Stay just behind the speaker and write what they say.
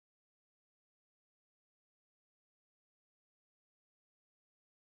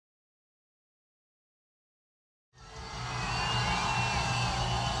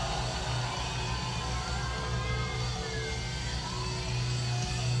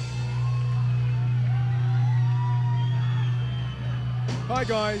Hi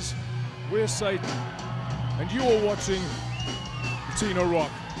guys, we're Satan, and you are watching VITRINA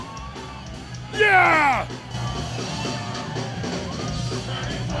ROCK. Yeah!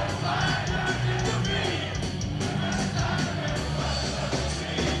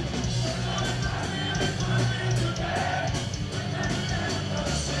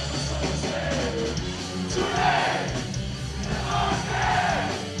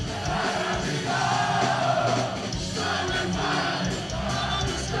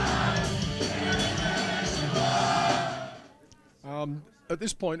 At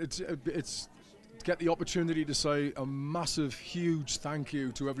this point, it's to get the opportunity to say a massive, huge thank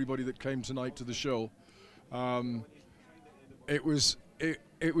you to everybody that came tonight to the show. It was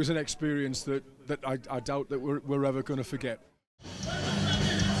an experience that I doubt that we're ever going to forget.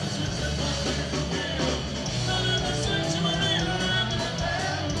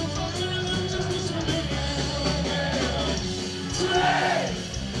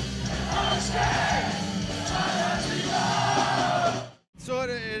 So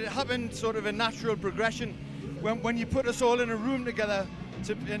it happened sort of a natural progression. When you put us all in a room together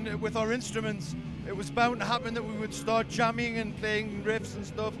with our instruments, it was bound to happen that we would start jamming and playing riffs and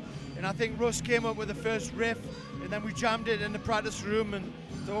stuff. And I think Russ came up with the first riff, and then we jammed it in the practice room. And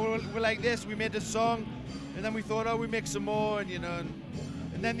so we're like this. We made a song, and then we thought, oh, we make some more, and you know.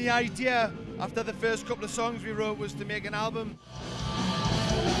 And then the idea after the first couple of songs we wrote was to make an album.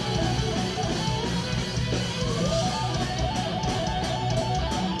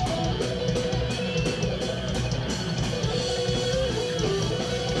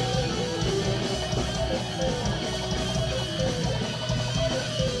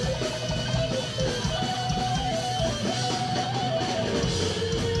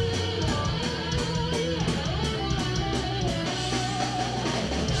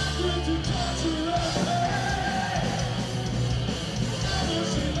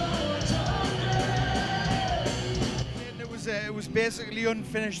 It was basically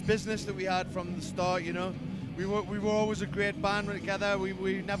unfinished business that we had from the start, you know. We were always a great band together.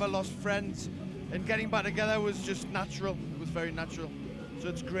 We never lost friends, and getting back together was just natural. It was very natural, so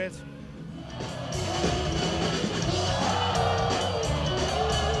it's great.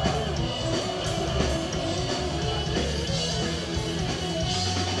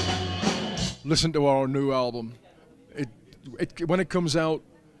 Listen to our new album. When it comes out,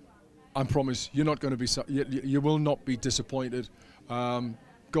 I promise you're not going to be. You will not be disappointed.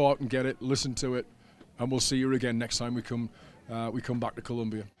 Go out and get it, listen to it, and we'll see you again next time we come back to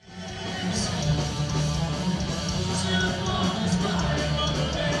Colombia. I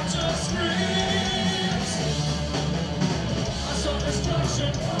saw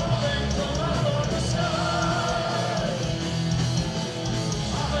destruction falling.